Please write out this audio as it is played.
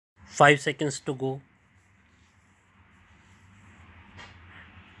5 seconds to go.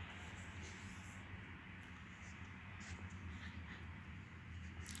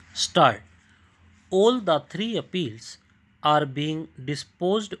 Start. All the three appeals are being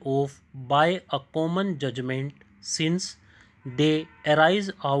disposed of by a common judgment since they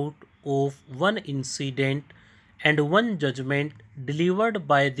arise out of one incident and one judgment delivered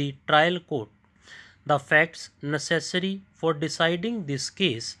by the trial court. The facts necessary for deciding this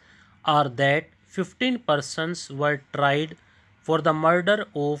case are that 15 persons were tried for the murder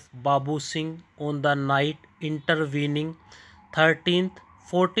of Babu Singh on the night intervening 13th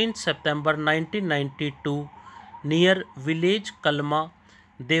 14th September 1992 near village Kalma,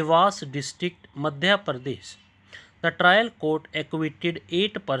 Devas district, Madhya Pradesh. The trial court acquitted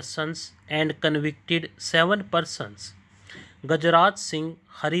 8 persons and convicted 7 persons. Gajraj Singh,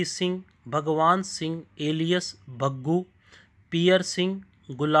 Hari Singh, Bhagwan Singh alias Bhaggu, Pier Singh,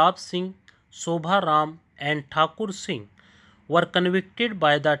 Gulab Singh, Sobha Ram and Thakur Singh were convicted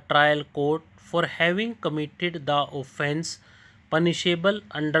by the trial court for having committed the offence punishable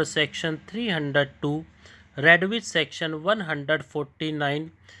under section 302, read with section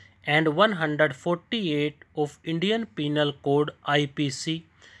 149 and 148 of Indian Penal Code IPC,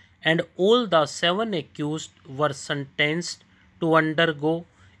 and all the 7 accused were sentenced to undergo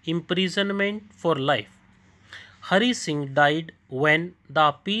imprisonment for life. Hari Singh died when the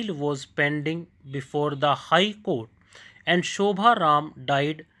appeal was pending before the High Court, and Shobha Ram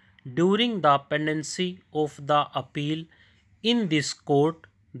died during the pendency of the appeal in this court.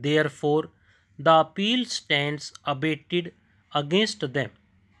 Therefore, the appeal stands abated against them.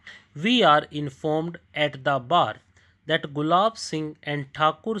 We are informed at the bar that Gulab Singh and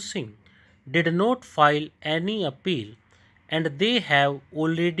Thakur Singh did not file any appeal, and they have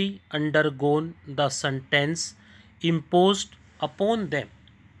already undergone the sentence imposed upon them.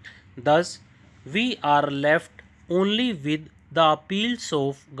 Thus, we are left only with the appeals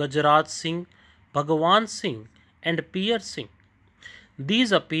of Gajraj Singh, Bhagwan Singh and Pier Singh.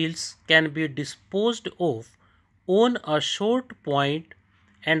 These appeals can be disposed of on a short point,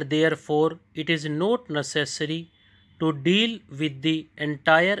 and therefore it is not necessary to deal with the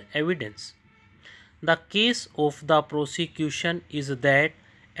entire evidence. The case of the prosecution is that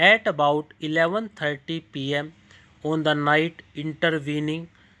at about 11:30 p.m. on the night intervening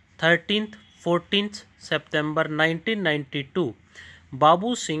 13th 14th September 1992,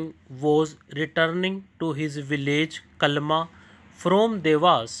 Babu Singh was returning to his village Kalma from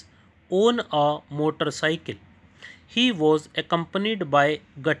Devas on a motorcycle. He was accompanied by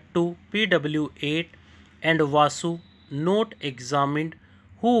Gattu PW8 and Vasu, not examined,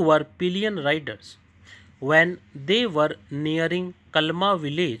 who were pillion riders. When they were nearing Kalma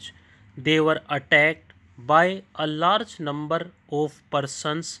village, they were attacked by a large number of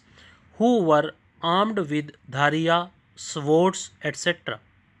persons who were armed with dhariya, swords, etc.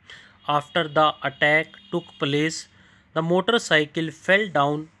 After the attack took place, the motorcycle fell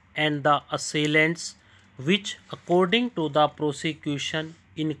down and the assailants, which according to the prosecution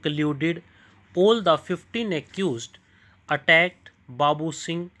included all the 15 accused, attacked Babu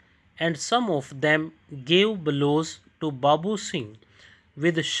Singh, and some of them gave blows to Babu Singh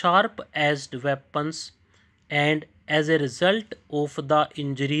with sharp-edged weapons, and as a result of the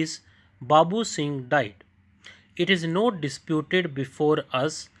injuries, Babu Singh died. It is not disputed before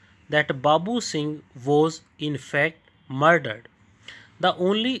us that Babu Singh was in fact murdered. The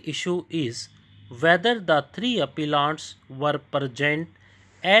only issue is whether the three appellants were present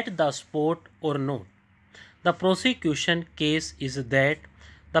at the spot or not. The prosecution case is that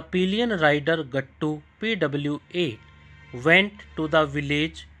the pillion rider Gattu PW8 went to the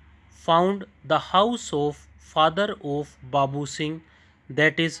village, found the house of father of Babu Singh,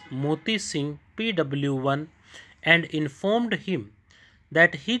 that is Moti Singh PW1, and informed him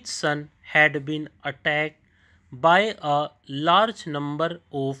that his son had been attacked by a large number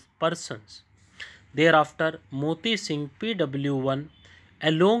of persons. Thereafter, Moti Singh PW1,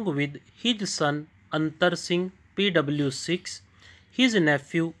 along with his son Antar Singh PW6, his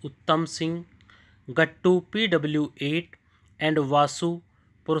nephew Uttam Singh, Gattu PW8, and Vasu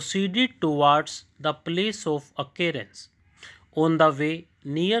proceeded towards the place of occurrence. On the way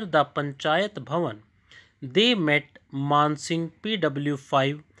near the Panchayat Bhavan, they met Man Singh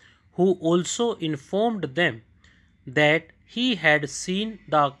PW5, who also informed them that he had seen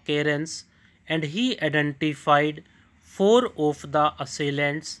the occurrence, and he identified 4 of the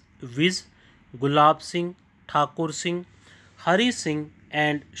assailants, viz. Gulab Singh, Thakur Singh, Hari Singh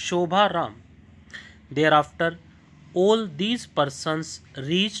and Shobha Ram. Thereafter, all these persons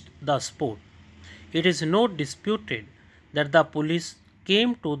reached the spot. It is not disputed that the police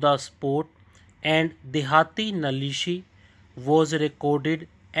came to the spot and Dehati Nalishi was recorded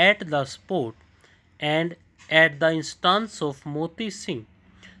at the spot and at the instance of Moti Singh,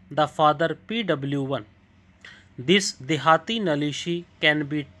 the father PW1. This Dehati Nalishi can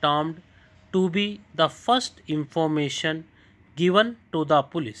be termed to be the first information given to the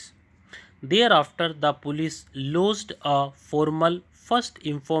police. Thereafter, the police lodged a formal first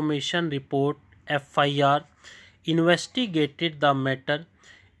information report FIR, investigated the matter,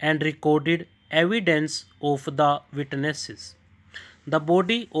 and recorded evidence of the witnesses. The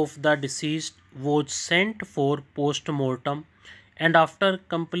body of the deceased was sent for post mortem, and after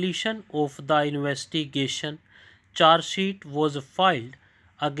completion of the investigation, charge sheet was filed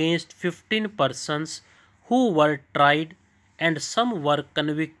against 15 persons who were tried and some were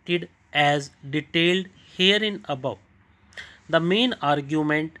convicted as detailed herein above. The main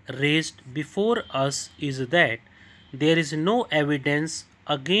argument raised before us is that there is no evidence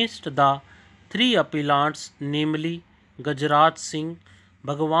against the three appellants, namely Gajraj Singh,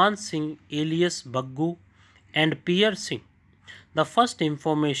 Bhagwan Singh alias Baggu, and Pier Singh. The first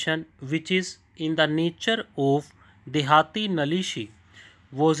information, which is in the nature of Dehati Nalishi,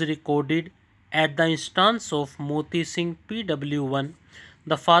 was recorded at the instance of Moti Singh PW1,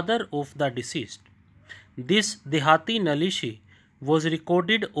 the father of the deceased. This Dehati Nalishi was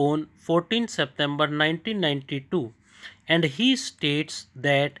recorded on 14 September 1992, and he states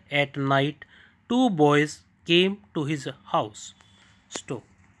that at night two boys came to his house. Stop.